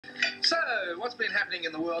So, what's been happening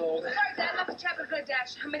in the world? Sorry, Dad, I've got to chat, but I've got a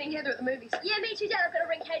dash. I'm meeting Heather at the movies. Yeah, me too, Dad. I've got to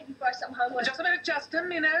ring Katie before I start homework. Just a minute, just a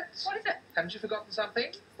minute. What is it? Haven't you forgotten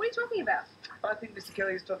something? What are you talking about? I think Mr.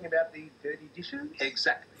 Kelly is talking about the dirty dishes.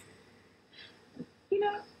 Exactly. You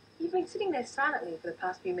know, you've been sitting there silently for the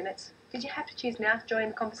past few minutes. Did you have to choose now to join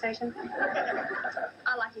the conversation?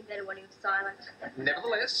 I like it better when he was silent.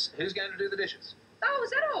 Nevertheless, who's going to do the dishes? Oh, is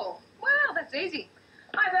that all? Well, that's easy.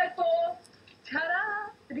 I vote for... Ta-da!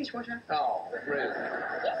 The dishwasher. Oh, really?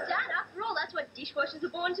 Yes, Dad. After all, that's what dishwashers are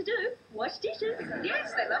born to do. Wash dishes.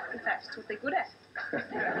 Yes, they love it. In fact, it's what they're good at.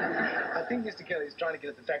 I think Mr. Kelly is trying to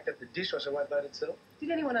get at the fact that the dishwasher won't load itself.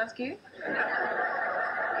 Did anyone ask you? I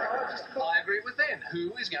agree with them.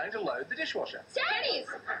 Who is going to load the dishwasher? Sandy's!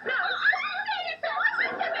 No,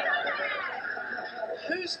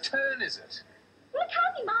 Whose turn is it? Well, it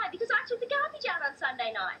can't be mine because I took the garbage out on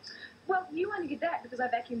Sunday night. Well, you only did that because I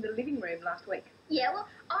vacuumed the living room last week. Yeah, well,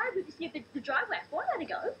 I whippersnipped the driveway a fortnight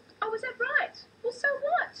ago. Oh, was that right? Well, so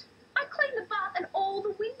what? I cleaned the bath and all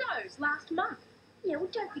the windows last month. Yeah, well,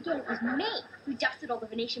 don't forget it was me who dusted all the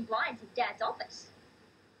Venetian blinds in Dad's office.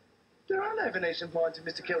 There are no Venetian blinds in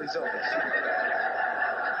Mr. Kelly's office. Well,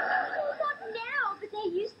 not now, but there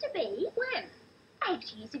used to be. When?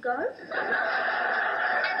 8 years ago. And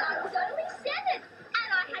I was only 7.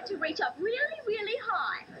 And I had to reach up really, really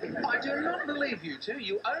high. I do not believe you two.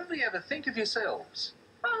 You only ever think of yourselves.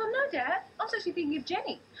 Oh, no, Dad. I was actually thinking of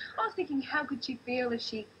Jenny. I was thinking, how could she feel if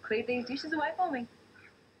she cleared these dishes away for me?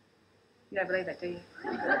 You don't believe that, do you?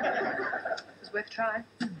 It was worth trying.